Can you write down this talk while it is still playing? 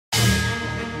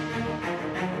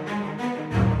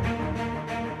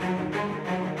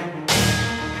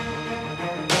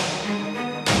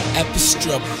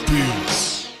Extra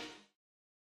Beats.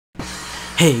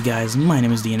 Hey guys, my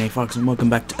name is DNA Fox and welcome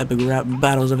back to Epic Rap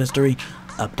Battles of History,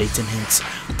 Updates and Hints.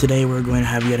 Today we're going to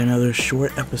have yet another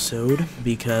short episode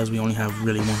because we only have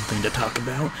really one thing to talk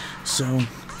about. So,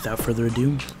 without further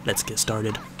ado, let's get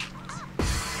started.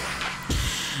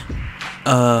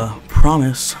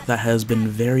 Promise that has been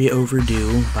very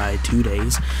overdue by 2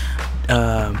 days.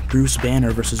 Bruce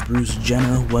Banner vs. Bruce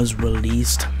Jenner was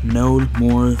released no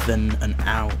more than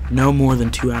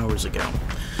 2 hours ago.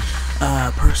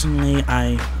 Personally,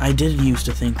 I did used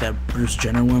to think that Bruce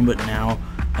Jenner won, but now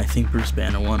I think Bruce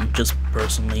Banner won, just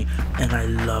personally, and I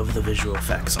love the visual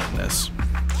effects on this.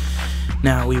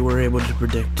 Now, we were able to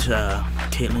predict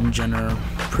Caitlyn Jenner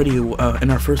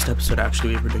in our first episode.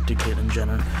 Actually, we predicted Caitlyn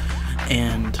Jenner,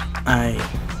 and I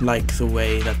like the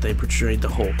way that they portrayed the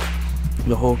Hulk.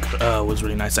 The Hulk was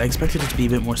really nice. I expected it to be a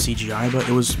bit more CGI, but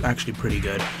it was actually pretty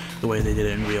good, the way they did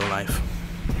it in real life.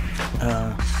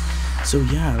 So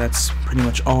yeah, that's pretty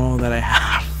much all that I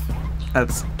have.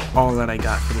 That's all that I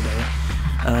got for today.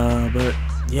 But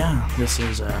yeah, this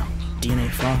is DNA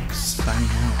Fox signing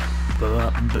out.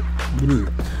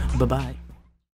 Bye-bye.